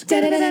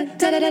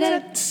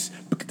Everybody's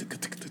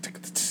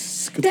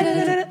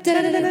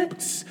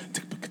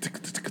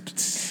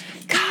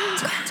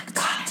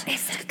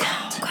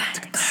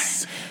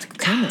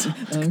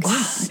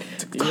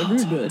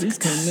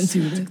coming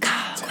to the.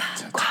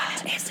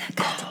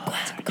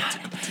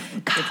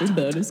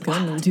 Everybody's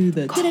coming to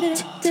the.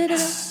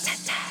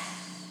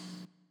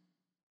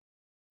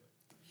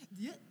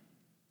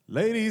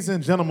 Ladies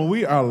and gentlemen,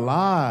 we are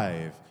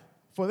live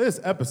for this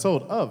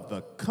episode of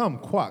the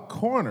Kumquat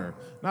Corner.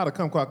 Now, the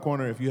Kumquat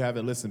Corner, if you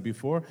haven't listened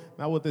before,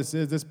 now what this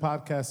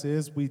podcast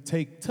is, we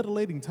take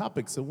titillating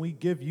topics and we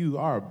give you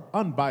our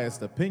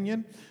unbiased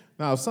opinion.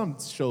 Now, some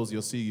shows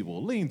you'll see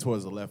will lean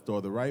towards the left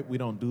or the right. We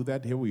don't do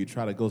that here. We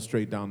try to go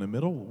straight down the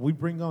middle. We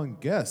bring on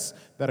guests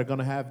that are going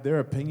to have their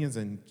opinions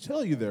and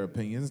tell you their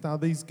opinions. Now,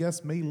 these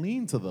guests may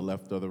lean to the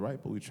left or the right,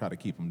 but we try to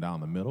keep them down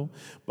the middle.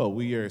 But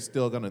we are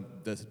still going to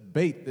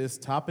debate this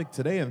topic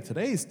today, and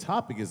today's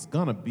topic is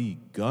going to be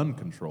gun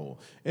control.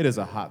 It is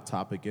a hot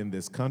topic in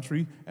this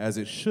country, as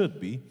it should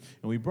be,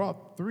 and we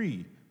brought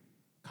three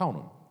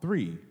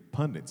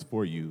pundits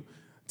for you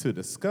to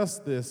discuss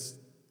this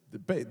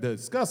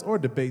discuss or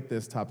debate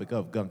this topic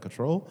of gun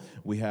control.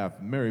 We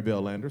have Mary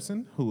Bell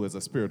Anderson, who is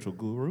a spiritual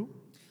guru.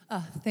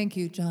 Thank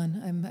you,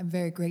 John. I'm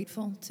very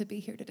grateful to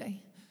be here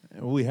today.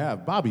 And we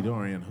have Bobby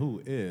Dorian,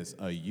 who is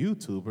a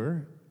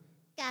YouTuber.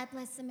 God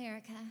bless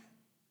America.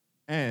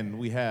 And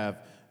we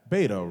have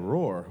Beta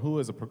Roar, who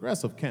is a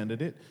progressive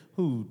candidate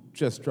who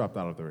just dropped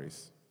out of the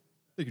race.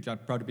 Thank you, John.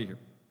 Proud to be here.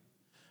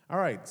 All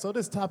right, so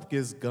this topic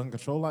is gun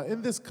control.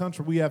 In this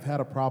country, we have had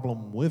a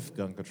problem with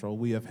gun control.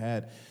 We have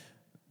had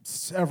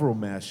several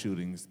mass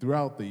shootings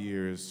throughout the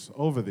years,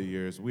 over the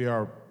years. We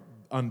are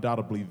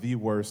undoubtedly the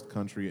worst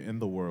country in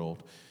the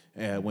world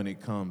when it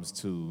comes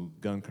to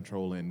gun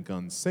control and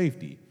gun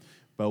safety.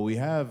 But we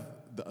have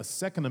a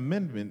Second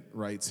Amendment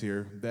rights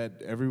here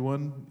that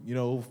everyone,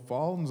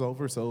 falls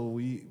over, so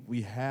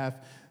we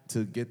have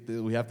to get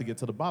to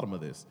the bottom of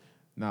this.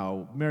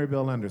 Now, Mary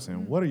Bell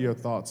Anderson, what are your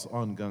thoughts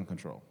on gun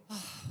control?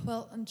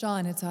 Well,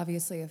 John, it's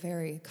obviously a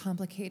very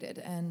complicated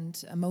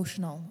and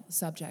emotional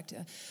subject.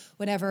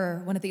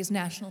 Whenever one of these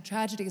national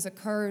tragedies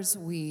occurs,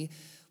 we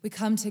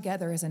come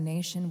together as a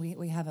nation.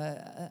 We have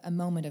a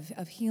moment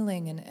of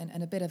healing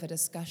and a bit of a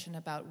discussion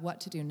about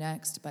what to do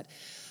next. But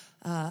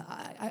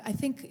I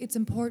think it's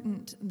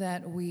important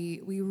that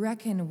we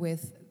reckon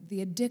with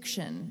the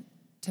addiction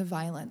to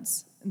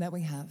violence that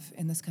we have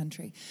in this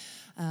country.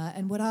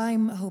 And what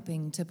I'm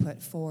hoping to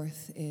put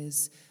forth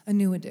is a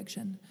new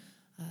addiction,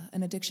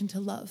 an addiction to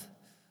love,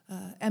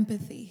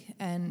 empathy,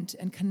 and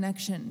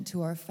connection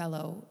to our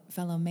fellow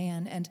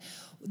man. And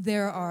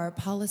there are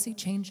policy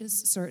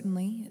changes,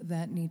 certainly,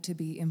 that need to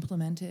be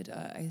implemented.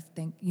 I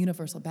think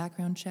universal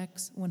background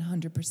checks,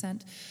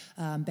 100%,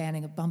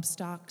 banning of bump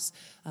stocks,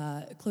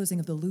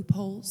 closing of the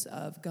loopholes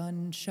of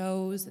gun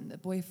shows and the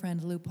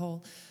boyfriend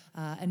loophole,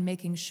 and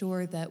making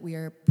sure that we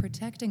are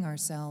protecting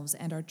ourselves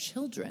and our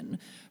children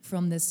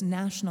from this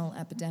national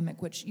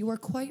epidemic, which you are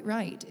quite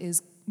right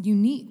is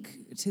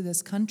unique to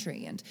this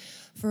country. And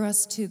for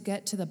us to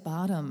get to the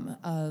bottom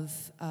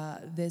of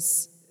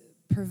this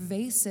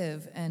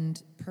pervasive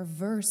and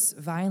perverse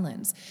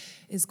violence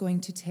is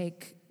going to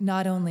take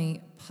not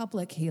only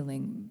public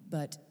healing,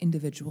 but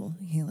individual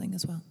healing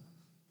as well.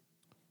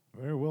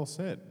 Very well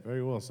said.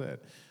 Very well said.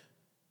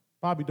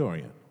 Bobby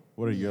Dorian,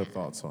 what are your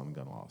thoughts on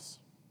gun laws?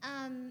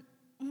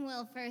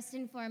 Well, first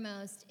and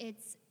foremost,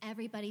 it's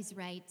everybody's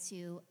right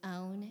to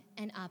own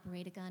and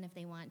operate a gun if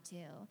they want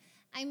to.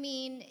 I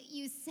mean,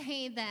 you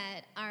say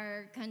that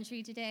our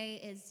country today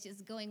is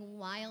just going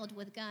wild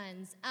with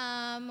guns.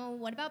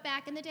 What about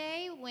back in the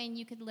day when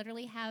you could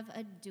literally have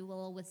a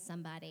duel with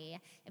somebody?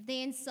 If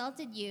they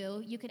insulted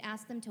you, you could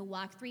ask them to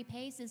walk 3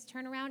 paces,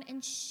 turn around,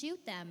 and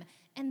shoot them,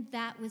 and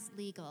that was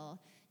legal.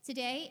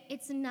 Today,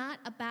 it's not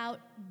about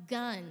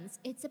guns.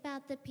 It's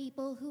about the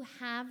people who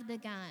have the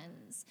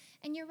guns.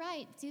 And you're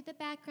right, do the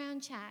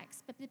background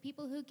checks. But the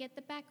people who get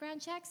the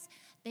background checks,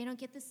 they don't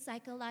get the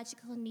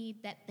psychological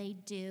need that they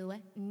do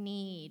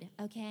need,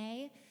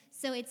 okay?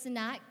 So it's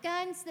not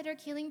guns that are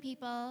killing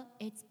people,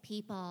 it's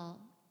people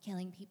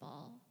killing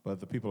people. But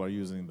the people are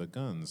using the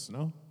guns,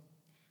 no?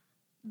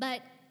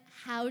 But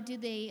how do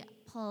they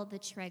pull the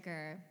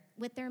trigger?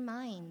 With their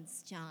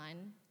minds,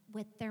 John,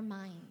 with their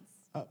minds.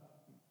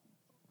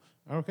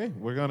 Okay,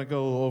 we're going to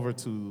go over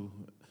to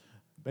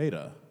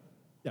Beta.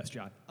 Yes,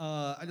 John.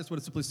 I just want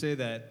to simply say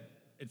that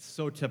it's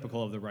so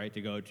typical of the right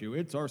to go to,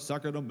 it's our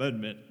Second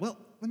Amendment. Well,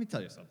 let me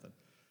tell you something.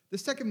 The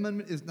Second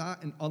Amendment is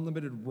not an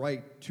unlimited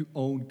right to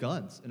own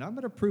guns. And I'm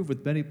going to prove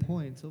with many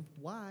points of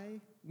why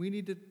we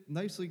need to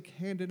nicely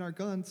hand in our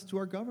guns to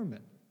our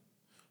government.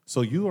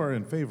 So you are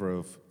in favor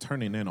of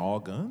turning in all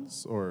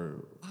guns,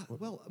 or?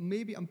 Well,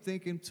 maybe I'm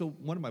thinking, so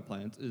one of my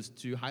plans is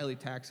to highly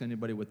tax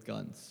anybody with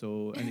guns.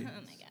 So Oh, my God.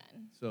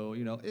 So,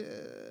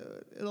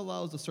 it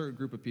allows a certain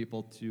group of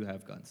people to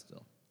have guns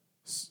still.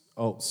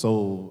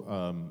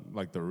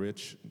 Like the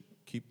rich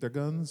keep their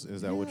guns?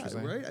 Is that what you're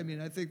saying? Right? I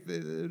mean, I think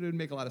that it would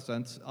make a lot of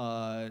sense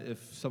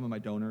if some of my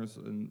donors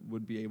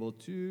would be able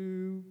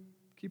to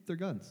keep their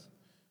guns.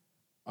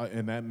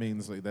 And that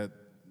means like that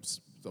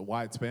a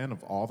wide span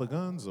of all the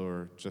guns,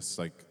 or just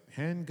like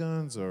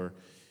handguns, or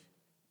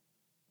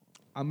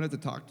I'm gonna have to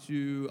talk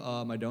to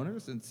my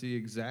donors and see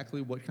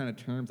exactly what kind of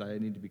terms I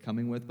need to be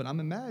coming with. But I'm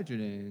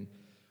imagining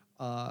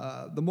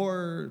the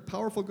more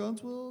powerful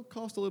guns will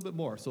cost a little bit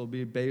more, so it'll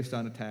be based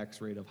on a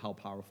tax rate of how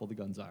powerful the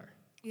guns are.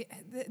 Yeah,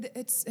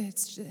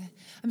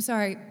 I'm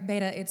sorry,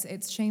 Beta.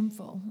 It's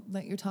shameful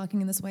that you're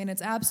talking in this way, and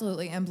it's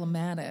absolutely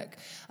emblematic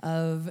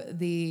of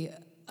the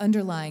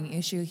underlying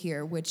issue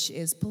here, which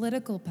is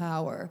political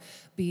power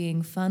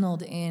being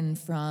funneled in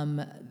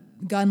from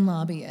gun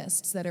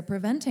lobbyists that are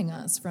preventing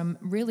us from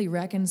really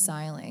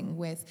reconciling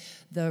with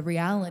the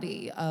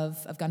reality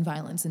of gun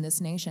violence in this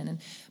nation.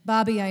 And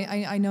Bobby,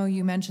 I know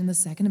you mentioned the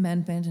Second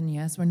Amendment, and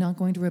yes, we're not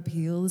going to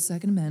repeal the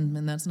Second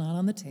Amendment. That's not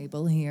on the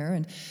table here.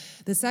 And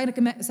the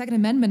Second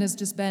Amendment has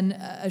just been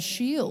a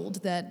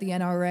shield that the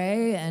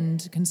NRA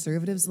and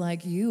conservatives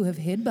like you have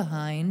hid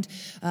behind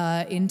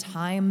in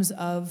times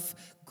of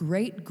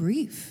great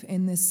grief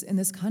in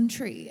this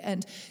country.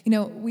 And,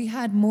 we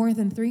had more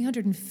than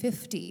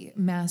 350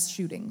 mass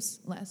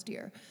shootings last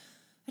year.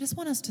 I just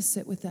want us to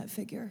sit with that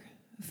figure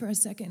for a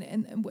second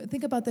and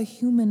think about the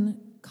human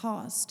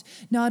cost,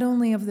 not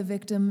only of the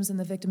victims and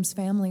the victim's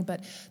family,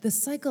 but the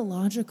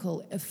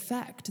psychological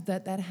effect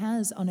that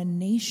has on a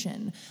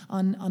nation,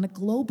 on a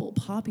global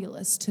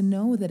populace, to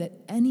know that at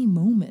any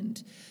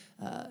moment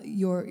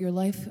your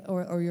life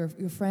or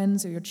your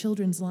friends or your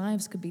children's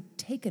lives could be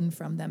taken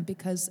from them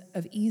because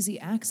of easy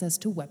access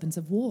to weapons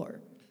of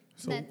war.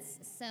 That's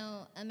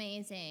so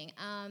amazing.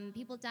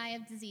 People die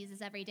of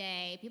diseases every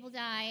day. People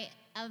die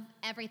of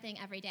everything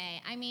every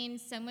day. I mean,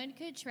 someone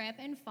could trip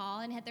and fall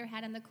and hit their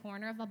head on the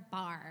corner of a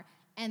bar,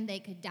 and they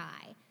could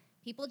die.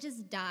 People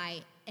just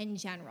die in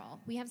general.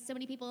 We have so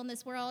many people in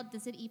this world.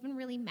 Does it even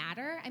really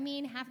matter? I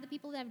mean, half of the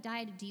people that have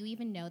died, do you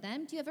even know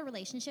them? Do you have a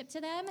relationship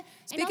to them?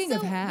 Speaking and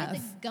also, of half,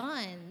 with the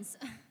guns.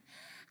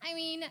 I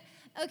mean,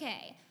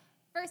 okay.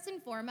 First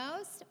and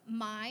foremost,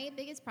 my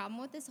biggest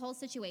problem with this whole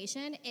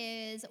situation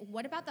is,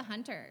 what about the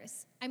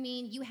hunters? I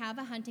mean, you have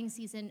a hunting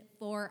season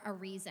for a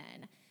reason.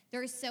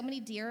 There are so many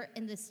deer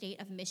in the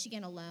state of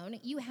Michigan alone.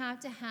 You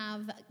have to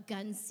have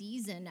gun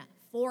season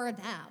for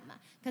them,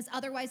 because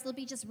otherwise they'll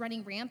be just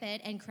running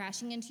rampant and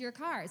crashing into your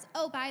cars.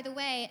 Oh, by the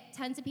way,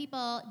 tons of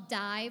people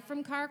die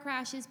from car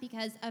crashes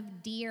because of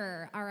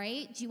deer, all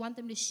right? Do you want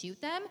them to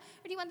shoot them,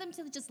 or do you want them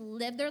to just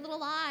live their little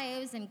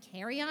lives and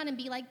carry on and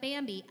be like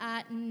Bambi?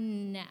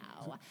 No.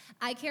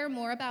 I care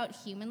more about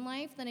human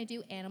life than I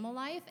do animal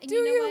life. And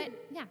you know what?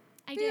 Yeah,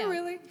 I do. Do you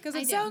really? Because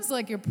it sounds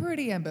like you're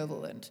pretty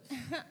ambivalent.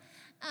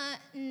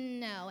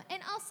 No.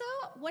 And also,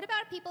 what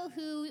about people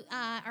who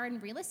are in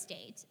real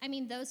estate? I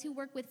mean, those who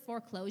work with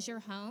foreclosure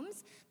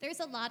homes. There's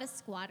a lot of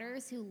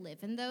squatters who live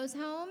in those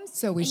homes.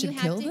 So we and should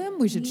kill them?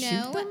 We should shoot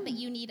them? No, but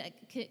you need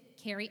to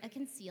carry a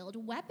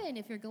concealed weapon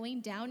if you're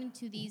going down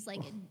into these,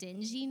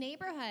 dingy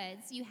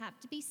neighborhoods. You have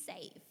to be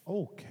safe.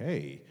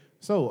 Okay.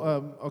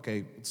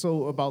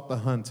 So about the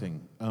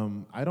hunting,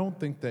 I don't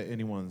think that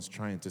anyone's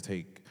trying to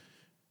take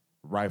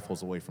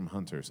rifles away from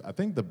hunters. I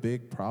think the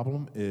big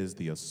problem is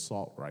the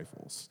assault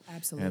rifles.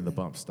 Absolutely. And the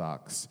bump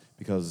stocks.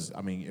 Because,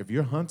 I mean, if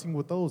you're hunting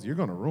with those, you're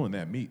going to ruin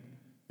that meat.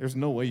 There's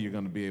no way you're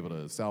going to be able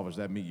to salvage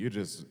that meat.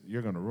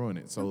 You're going to ruin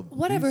it. So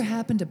whatever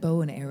happened to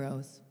bow and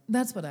arrows?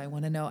 That's what I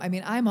want to know. I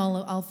mean, I'm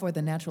all for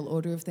the natural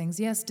order of things.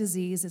 Yes,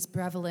 disease is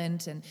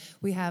prevalent, and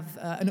we have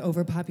an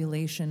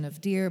overpopulation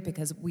of deer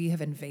because we have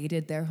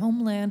invaded their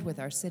homeland with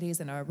our cities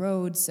and our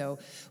roads, so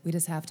we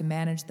just have to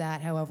manage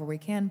that however we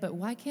can. But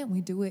why can't we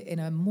do it in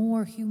a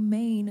more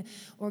humane,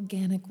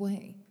 organic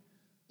way?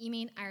 You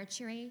mean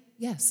archery?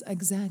 Yes,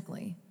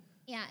 exactly.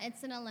 Yeah,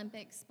 it's an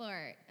Olympic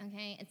sport,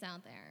 okay? It's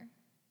out there.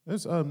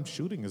 There's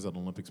shooting is an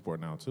Olympic sport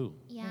now too.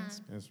 Yeah.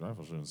 It's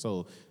rifle shooting.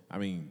 So I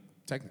mean,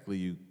 technically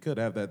you could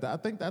have that. I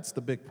think that's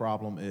the big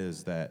problem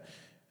is that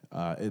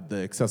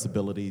the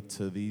accessibility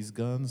to these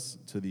guns,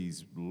 to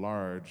these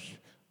large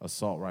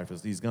assault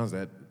rifles, these guns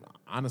that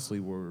honestly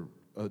were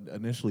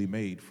initially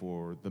made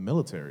for the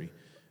military,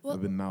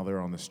 but now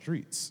they're on the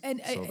streets. And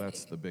so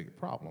that's the big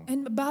problem.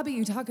 And Bobby,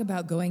 you talk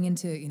about going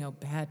into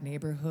bad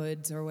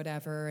neighborhoods or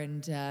whatever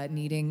and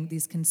needing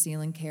these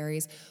concealing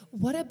carries.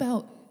 What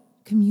about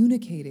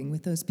communicating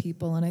with those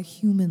people on a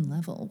human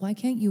level? Why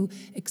can't you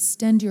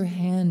extend your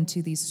hand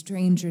to these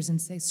strangers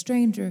and say,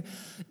 stranger,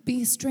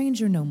 be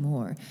stranger no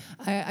more?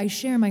 I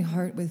share my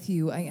heart with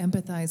you. I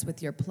empathize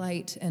with your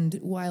plight. And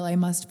while I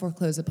must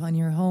foreclose upon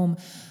your home,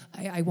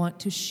 I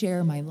want to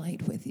share my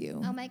light with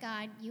you. Oh my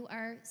God, you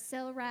are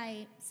so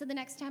right. So the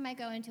next time I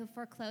go into a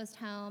foreclosed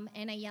home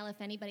and I yell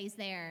if anybody's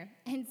there,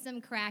 and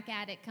some crack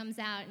addict comes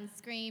out and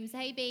screams,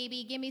 "Hey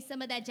baby, give me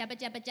some of that jabba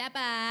jabba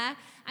jabba,"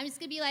 I'm just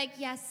gonna be like,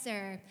 "Yes,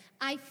 sir,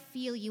 I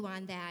feel you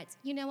on that.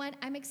 You know what?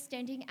 I'm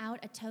extending out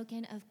a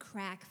token of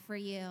crack for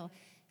you.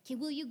 Okay,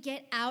 will you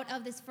get out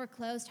of this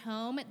foreclosed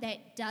home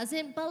that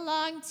doesn't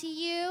belong to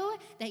you,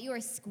 that you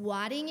are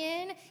squatting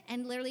in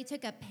and literally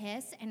took a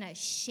piss and a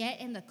shit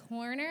in the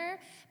corner?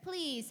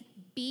 Please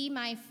be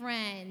my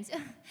friend.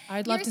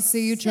 I'd love You're to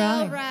see you so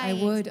try. Right. I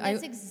would.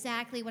 That's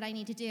exactly what I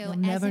need to do. You'll as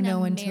never an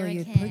know American. until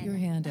you put your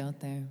hand out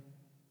there.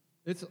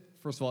 It's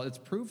first of all, it's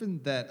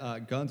proven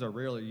that guns are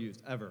rarely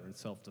used ever in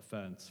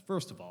self-defense.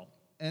 First of all,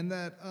 and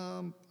that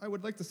I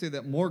would like to say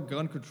that more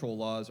gun control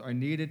laws are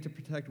needed to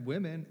protect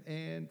women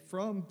and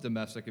from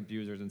domestic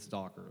abusers and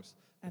stalkers.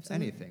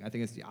 Absolutely. If anything, I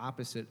think it's the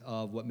opposite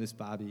of what Miss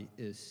Bobby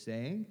is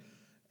saying.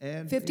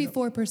 And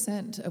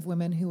 54% of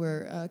women who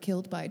were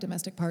killed by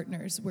domestic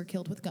partners were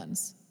killed with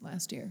guns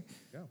last year.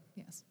 Yeah.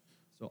 Yes.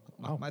 So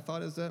my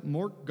thought is that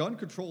more gun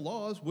control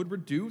laws would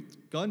reduce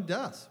gun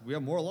deaths. We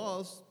have more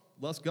laws,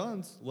 less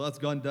guns, less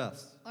gun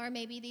deaths. Or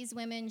maybe these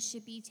women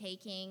should be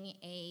taking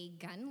a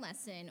gun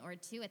lesson or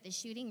two at the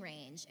shooting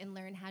range and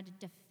learn how to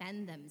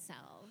defend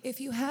themselves.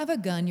 If you have a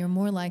gun, you're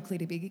more likely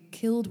to be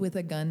killed with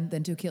a gun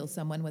than to kill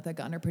someone with a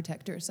gun or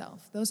protect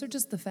yourself. Those are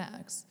just the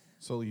facts.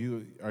 So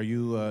are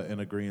you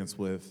in agreement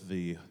with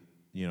the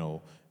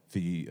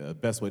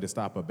best way to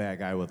stop a bad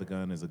guy with a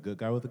gun is a good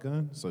guy with a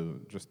gun?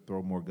 So just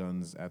throw more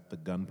guns at the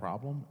gun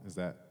problem? Is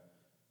that?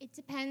 It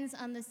depends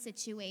on the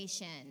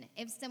situation.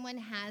 If someone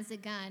has a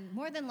gun,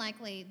 more than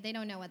likely they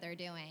don't know what they're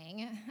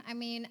doing. I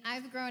mean,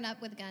 I've grown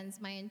up with guns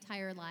my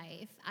entire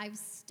life. I've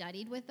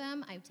studied with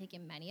them. I've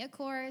taken many a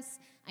course.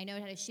 I know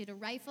how to shoot a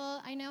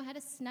rifle. I know how to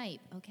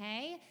snipe,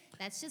 okay?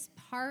 That's just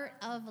part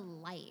of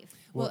life.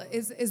 Well,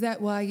 is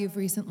that why you've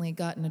recently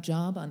gotten a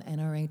job on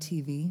NRA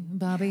TV,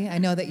 Bobby? I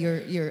know that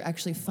you're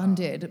actually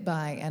funded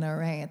by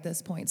NRA at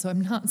this point, so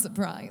I'm not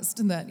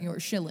surprised that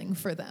you're shilling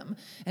for them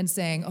and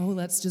saying, "Oh,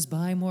 let's just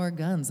buy more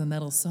guns and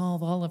that'll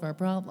solve all of our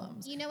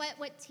problems." You know what?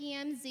 What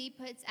TMZ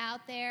puts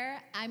out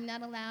there, I'm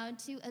not allowed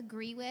to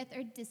agree with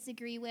or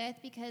disagree with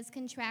because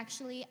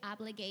contractually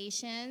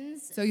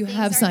obligations. So you things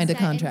have aren't signed a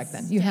set in contract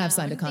then. You have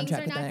signed a stone.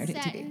 contract Things with are not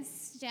NRA set TV. in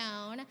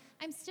stone.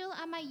 I'm still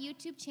on my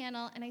YouTube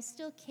channel and I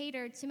still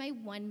cater to my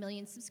 1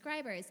 million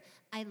subscribers.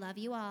 I love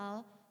you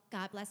all.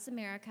 God bless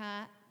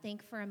America.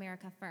 Think for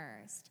America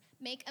first.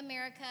 Make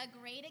America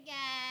great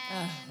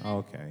again.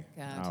 Okay.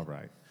 God. All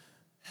right.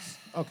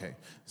 Okay.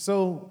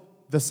 So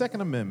the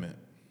Second Amendment,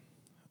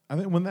 I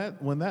think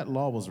when that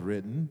law was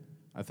written,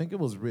 I think it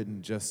was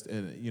written just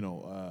in,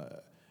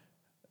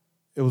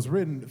 it was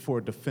written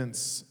for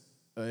defense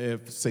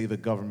if, say, the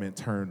government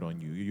turned on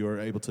you. You're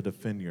able to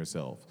defend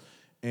yourself.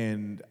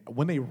 And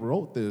when they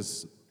wrote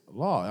this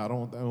law,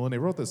 when they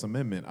wrote this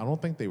amendment, I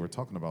don't think they were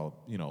talking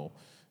about,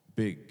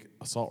 big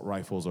assault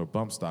rifles or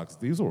bump stocks.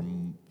 These were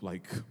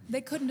like...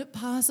 They couldn't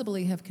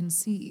possibly have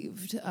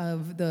conceived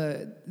of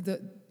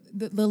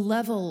the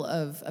level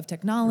of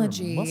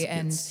technology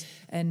muskets.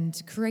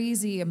 and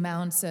crazy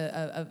amounts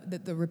of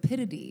the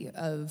rapidity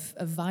of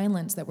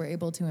violence that we're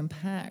able to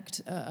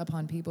impact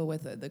upon people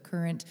with the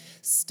current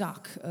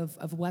stock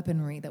of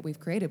weaponry that we've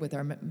created with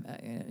our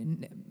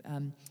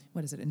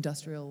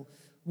industrial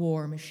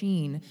war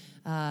machine.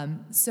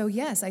 So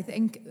yes, I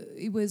think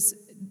it was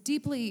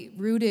deeply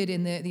rooted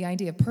in the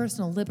idea of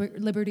personal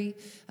liberty,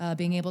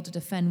 being able to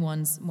defend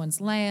one's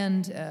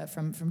land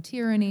from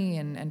tyranny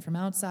and from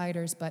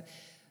outsiders, but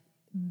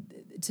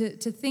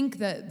to think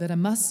that a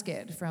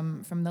musket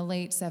from the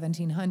late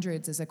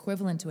 1700s is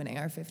equivalent to an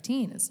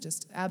AR-15 is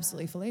just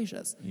absolutely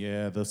fallacious.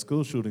 Yeah, the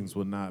school shootings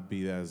would not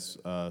be as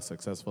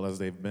successful as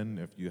they've been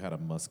if you had a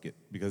musket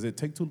because it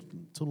takes too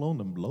long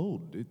to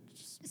load.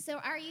 So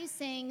are you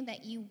saying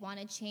that you want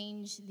to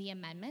change the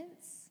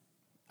amendments?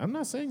 I'm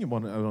not saying I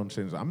don't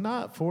change. I'm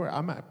not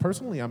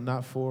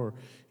for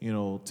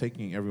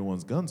taking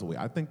everyone's guns away.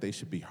 I think they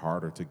should be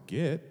harder to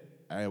get.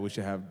 We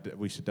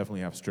should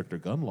definitely have stricter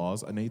gun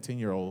laws. An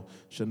 18-year-old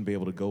shouldn't be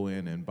able to go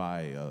in and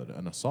buy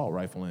an assault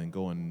rifle and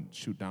go and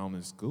shoot down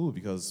in school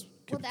because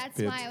kids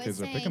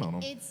are picking on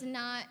them. It's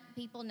not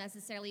people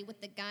necessarily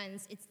with the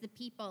guns. It's the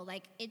people.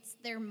 Like, it's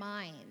their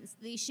minds.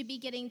 They should be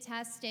getting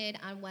tested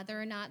on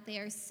whether or not they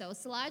are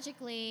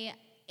sociologically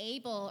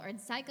able or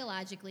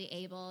psychologically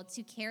able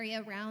to carry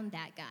around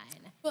that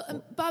gun.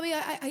 Well, Bobby,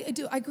 I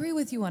agree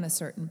with you on a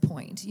certain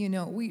point.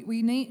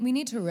 We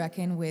need to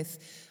reckon with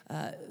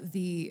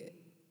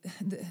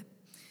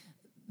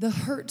the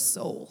hurt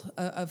soul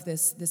of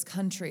this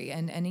country,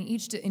 and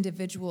each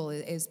individual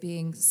is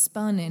being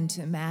spun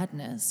into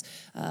madness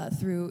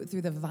through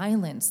the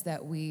violence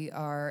that we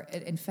are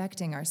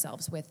infecting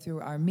ourselves with through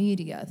our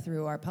media,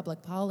 through our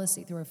public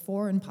policy, through our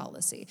foreign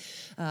policy,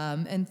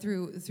 and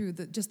through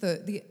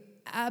the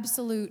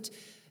absolute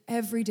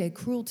everyday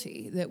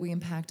cruelty that we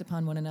impact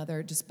upon one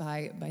another just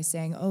by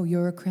saying, "Oh,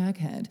 you're a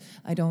crackhead.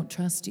 I don't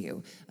trust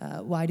you.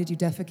 Why did you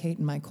defecate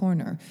in my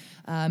corner?"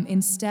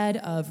 Instead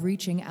of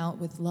reaching out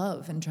with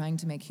love and trying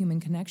to make human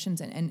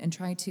connections and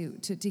try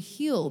to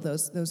heal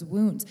those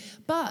wounds.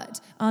 But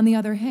on the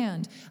other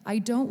hand, I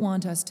don't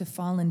want us to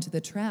fall into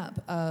the trap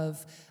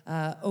of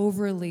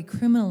overly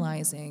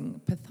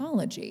criminalizing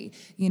pathology.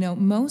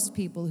 Most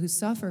people who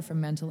suffer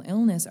from mental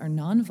illness are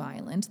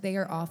nonviolent. They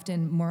are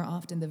more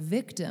often the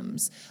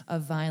victims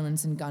of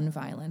violence and gun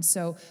violence.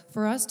 So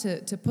for us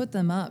to put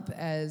them up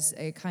as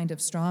a kind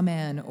of straw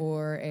man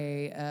or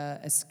a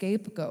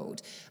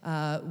scapegoat,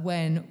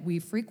 when we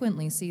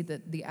frequently see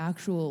that the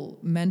actual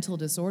mental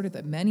disorder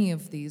that many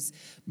of these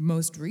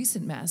most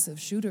recent massive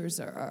shooters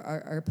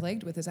are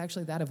plagued with is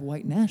actually that of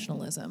white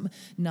nationalism,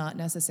 not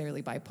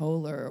necessarily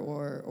bipolar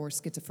or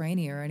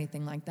schizophrenia or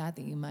anything like that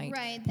you might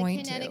Right,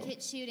 point the to.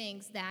 Connecticut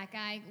shootings, that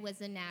guy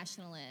was a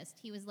nationalist.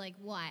 He was like,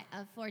 what,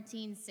 a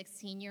 14,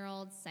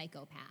 16-year-old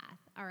psychopath,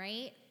 all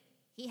right?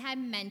 He had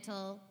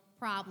mental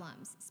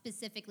problems,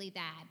 specifically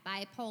that.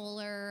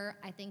 Bipolar,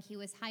 I think he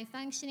was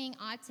high-functioning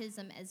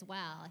autism as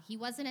well. He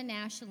wasn't a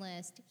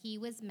nationalist. He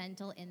was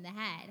mental in the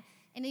head.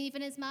 And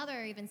even his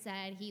mother even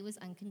said he was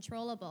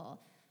uncontrollable.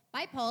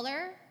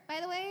 Bipolar,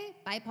 by the way,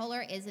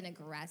 bipolar is an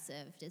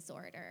aggressive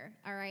disorder,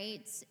 all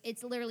right?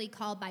 It's literally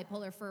called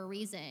bipolar for a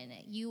reason.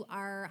 You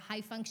are high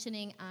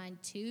functioning on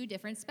two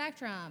different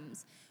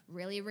spectrums,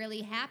 really,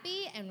 really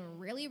happy and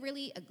really,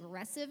 really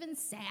aggressive and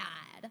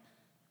sad.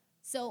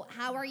 So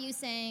how are you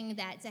saying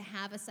that to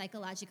have a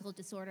psychological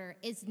disorder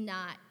is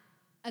not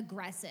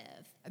aggressive?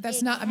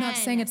 I'm not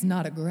saying it's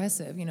not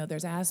aggressive. You know,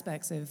 there's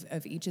aspects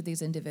of each of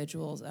these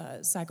individuals'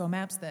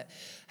 psychomaps that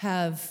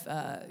have,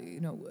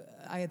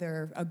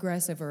 either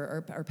aggressive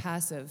or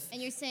passive.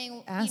 And you're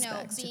saying,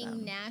 aspects to being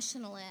them.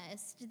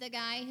 nationalist, the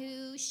guy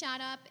who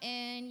shot up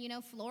in,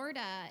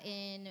 Florida,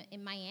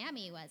 in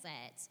Miami, was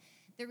it?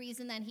 The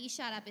reason that he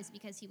shot up is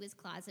because he was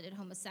closeted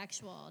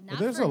homosexual. Not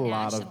There's for a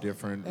lot of nationalism.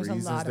 different There's a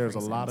reasons. lot of There's a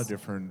lot of reasons.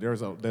 different.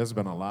 There's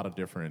been a lot of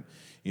different,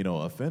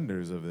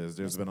 offenders of this.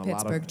 There's been a lot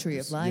Pittsburgh of Tree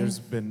of Life. There's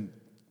been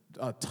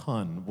a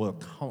ton, well,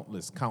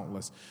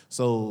 countless.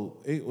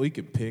 So we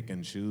could pick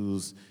and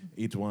choose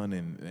each one,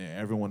 and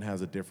everyone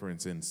has a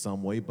difference in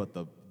some way. But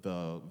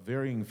the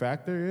varying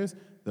factor is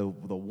the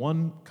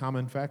one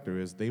common factor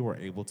is they were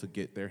able to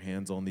get their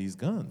hands on these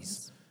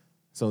guns. Yes.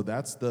 So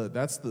that's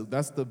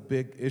the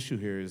big issue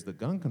here is the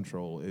gun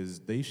control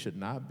is they should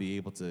not be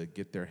able to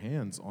get their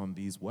hands on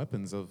these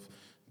weapons of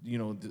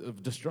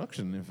of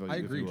destruction. I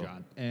if agree, you will.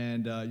 John.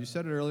 And you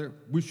said it earlier.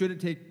 We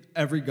shouldn't take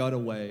every gun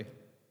away,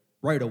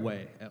 right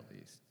away at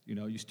least.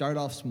 You start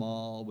off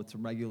small with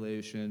some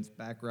regulations,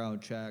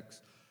 background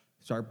checks,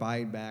 start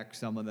buying back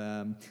some of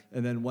them,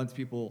 and then once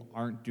people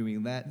aren't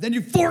doing that, then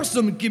you force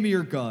them. Give me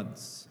your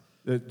guns.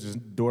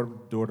 Just door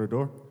to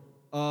door.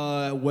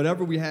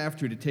 Whatever we have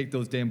to take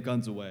those damn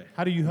guns away.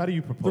 How do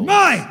you propose? They're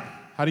mine.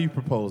 How do you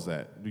propose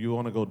that? Do you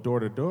want to go door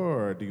to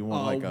door, or do you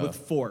want With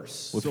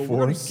force. with So we're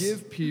going force? to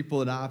give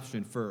people an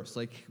option first.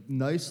 Like,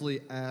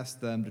 nicely ask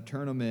them to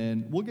turn them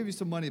in. We'll give you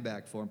some money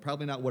back for them.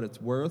 Probably not what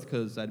it's worth,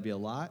 because that'd be a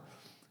lot.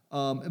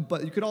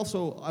 But you could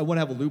also, I want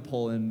to have a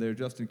loophole in there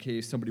just in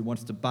case somebody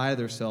wants to buy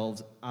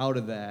themselves out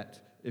of that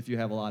if you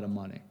have a lot of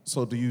money.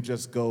 So do you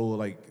just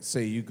go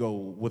say you go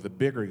with a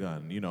bigger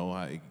gun?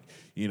 I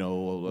the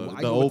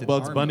go old with an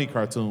Bugs army. Bunny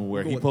cartoon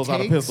where Go he with pulls out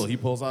a tanks. pistol. He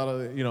pulls out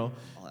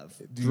I'll have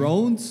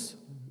drones,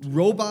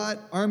 robot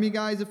army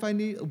guys if I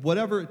need,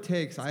 whatever it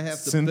takes. I have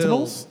to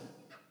Sentinels.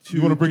 build.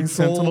 You want to bring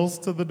control- Sentinels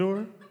to the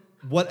door?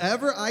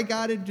 Whatever I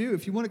got to do,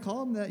 if you want to call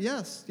them that,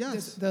 yes.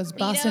 Those Vito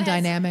Boston has-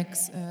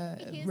 Dynamics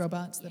His-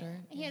 robots that are.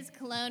 He has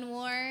Clone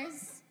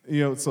Wars.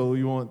 So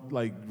you want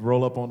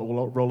roll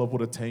up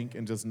with a tank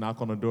and just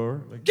knock on the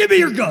door? Like, Give me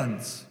your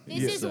guns. This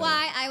Yes, is sir.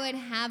 why I would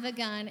have a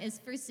gun, is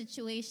for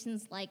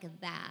situations like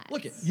that.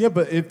 Look it. yeah,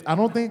 but I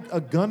don't think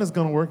a gun is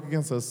gonna work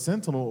against a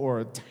Sentinel or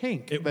a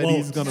tank It that won't.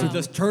 he's gonna. So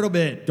just turn them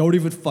in. Don't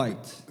even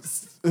fight.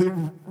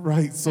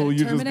 Right. So Is that a you're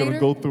just gonna Terminator?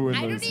 go through I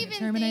and don't even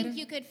Terminator? think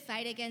you could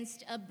fight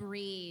against a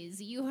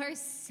breeze. You are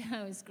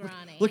so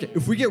scrawny. Look,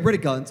 if we get rid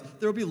of guns,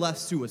 there will be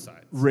less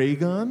suicides. ray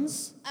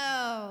guns.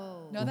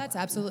 Oh. No, that's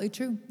absolutely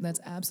true. That's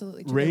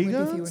absolutely true. Ray There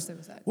would be fewer guns?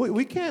 suicides.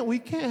 We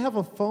can't have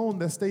a phone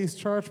that stays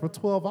charged for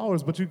 12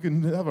 hours, but you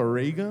can have a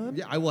ray gun.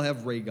 Yeah, I will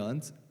have ray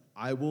guns.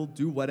 I will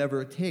do whatever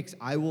it takes.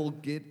 I will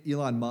get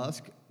Elon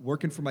Musk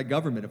working for my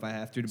government if I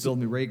have to build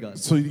me ray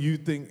guns. So you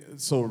think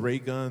ray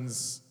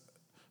guns?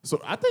 So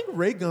I think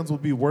ray guns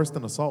would be worse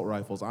than assault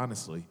rifles,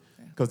 honestly,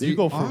 because They you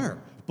go from are.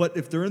 But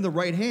if they're in the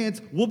right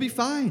hands, we'll be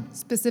fine.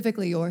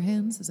 Specifically, your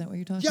hands. Is that what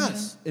you're talking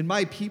Yes, and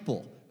my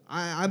people.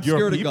 I'm Your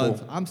scared people? of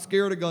guns. I'm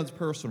scared of guns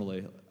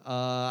personally.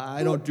 I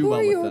about? don't do Who well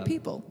are with your them.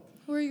 people?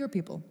 Who are your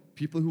people?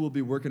 People who will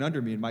be working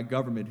under me in my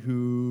government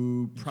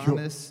who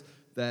promise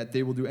that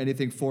they will do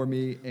anything for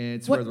me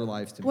and swear their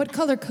lives to me. What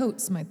color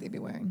coats might they be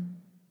wearing?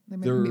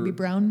 They're- Maybe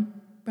brown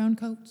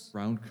coats.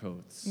 Brown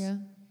coats. Yeah.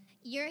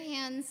 Your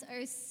hands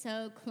are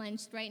so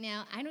clenched right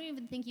now. I don't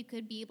even think you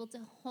could be able to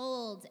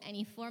hold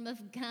any form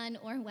of gun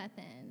or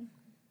weapon.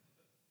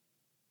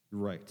 You're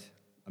right.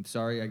 I'm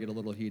sorry I get a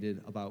little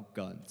heated about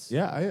guns.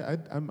 Yeah,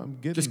 I'm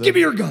getting. Just give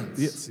me your guns.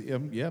 Yes,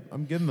 yep.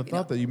 I'm getting the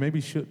thought that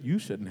you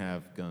shouldn't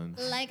have guns.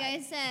 Like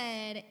I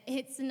said,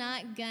 it's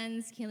not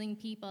guns killing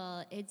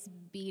people, it's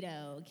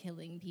Beto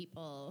killing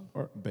people.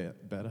 Or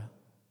better.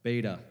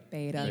 Beta.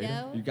 Beta.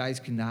 Beto? You guys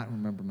cannot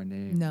remember my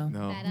name. No.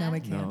 No. Beta? No, we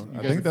can't. No,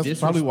 I guys think are that's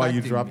probably why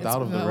you disrespecting dropped me.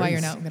 out of the Why race.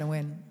 you're not going to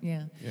win.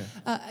 Yeah. Yeah.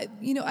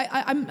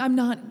 I'm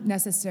not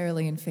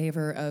necessarily in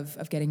favor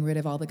of getting rid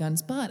of all the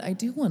guns, but I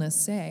do want to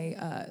say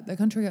the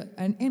country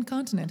and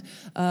continent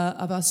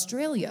of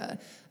Australia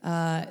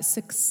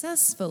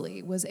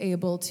successfully was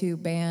able to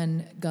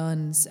ban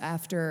guns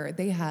after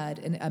they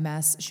had a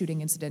mass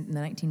shooting incident in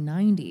the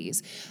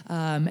 1990s.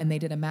 And they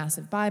did a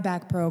massive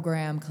buyback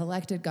program,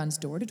 collected guns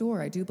door to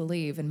door, I do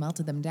believe, and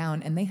melted them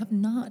down. And they have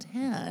not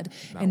had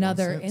Not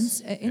another one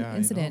since. Yeah, I know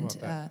incident.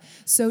 about that.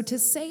 So to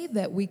say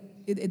that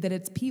that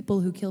it's people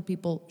who kill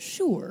people,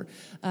 sure,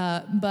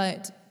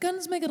 but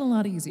guns make it a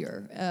lot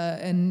easier,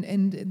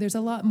 and there's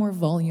a lot more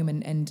volume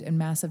and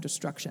massive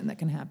destruction that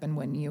can happen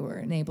when you are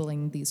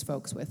enabling these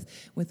folks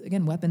with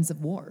again weapons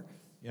of war.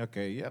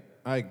 Okay, yep.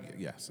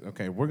 Yes.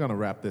 Okay, we're going to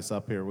wrap this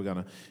up here. We're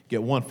going to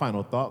get one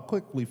final thought.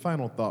 Quickly,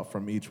 final thought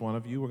from each one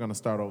of you. We're going to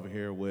start over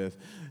here with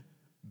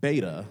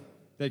Beta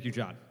Thank you,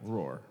 John.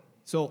 Roar.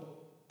 So,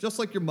 just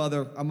like your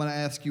mother, I'm going to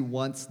ask you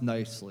once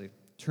nicely.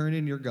 Turn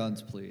in your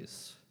guns,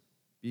 please.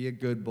 Be a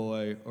good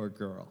boy or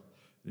girl.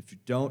 If you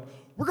don't,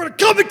 we're going to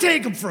come and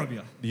take them from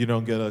you. You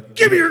don't get a...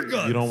 Give me your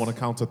guns. You don't want to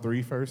count to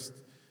 3 first?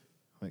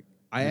 Like,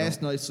 I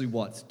asked nicely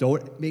once.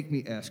 Don't make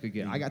me ask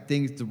again. I got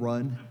things to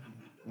run.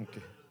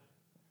 okay.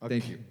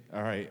 Thank you.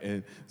 All right.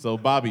 And so,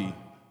 Bobby,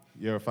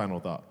 your final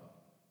thought.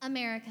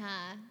 America,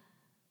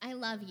 I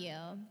love you.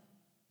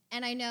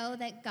 And I know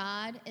that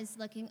God is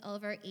looking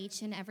over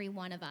each and every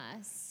one of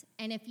us.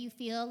 And if you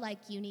feel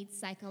like you need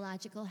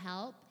psychological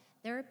help,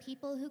 there are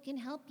people who can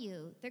help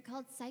you. They're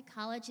called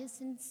psychologists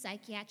in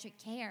psychiatric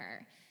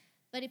care.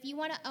 But if you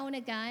want to own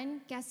a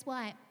gun, guess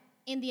what?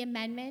 In the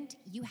amendment,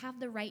 you have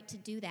the right to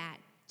do that.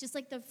 Just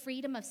like the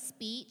freedom of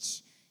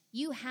speech,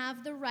 you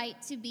have the right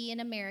to be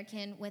an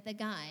American with a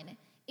gun.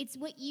 It's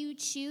what you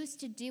choose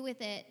to do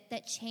with it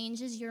that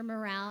changes your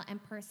morale and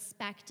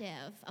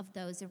perspective of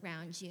those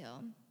around you.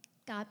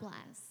 God bless.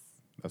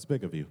 That's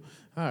big of you.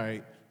 All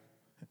right.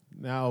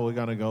 Now we're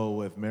going to go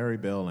with Mary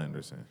Bell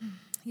Anderson.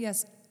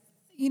 Yes.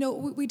 You know,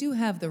 we do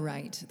have the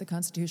right, the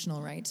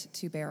constitutional right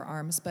to bear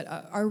arms, but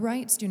our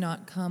rights do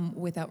not come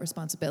without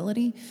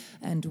responsibility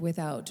and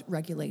without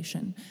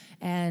regulation.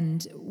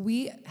 And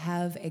we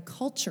have a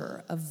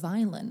culture of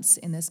violence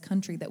in this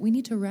country that we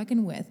need to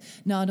reckon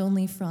with, not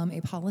only from a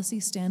policy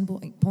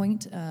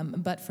standpoint,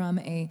 but from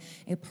a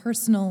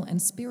personal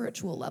and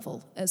spiritual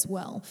level as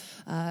well.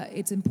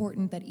 It's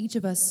important that each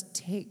of us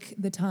take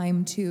the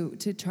time to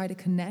try to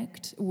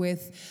connect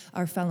with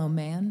our fellow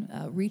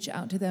man, reach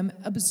out to them,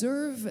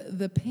 observe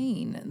the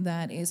pain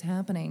that is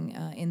happening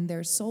in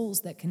their souls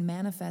that can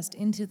manifest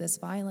into this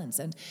violence,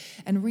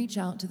 and reach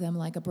out to them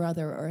like a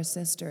brother or a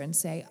sister and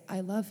say, I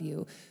love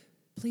you.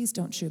 Please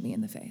don't shoot me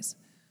in the face.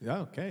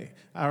 Yeah, okay.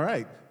 All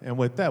right. And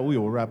with that, we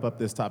will wrap up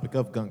this topic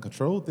of gun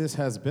control. This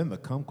has been the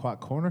Kumquat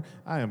Corner.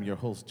 I am your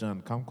host,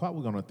 John Kumquat.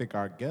 We're going to thank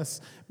our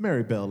guests,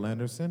 Mary Bell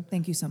Anderson.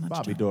 Thank you so much,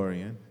 Bobby John.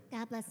 Dorian.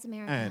 God bless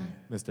America. And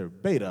Mr.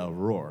 Beta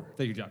Roar.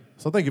 Thank you, John.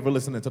 So thank you for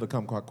listening to the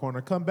Kumquat Corner.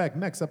 Come back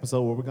next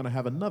episode where we're going to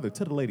have another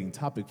titillating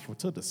topic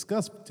to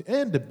discuss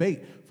and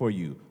debate for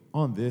you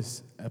on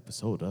this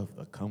episode of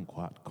the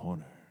Kumquat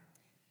Corner.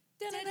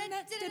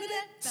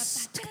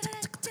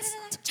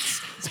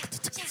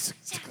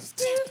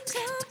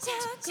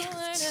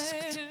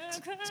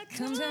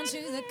 Come down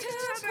to the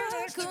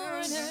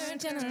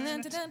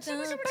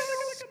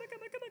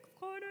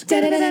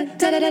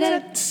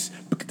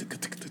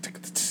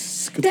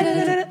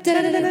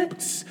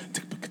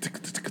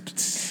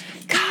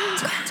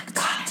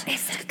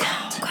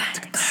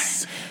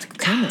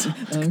Coming.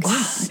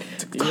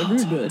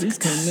 Everybody's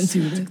coming to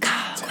the.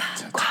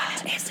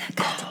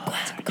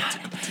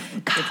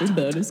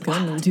 Everybody's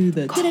coming to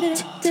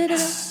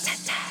the.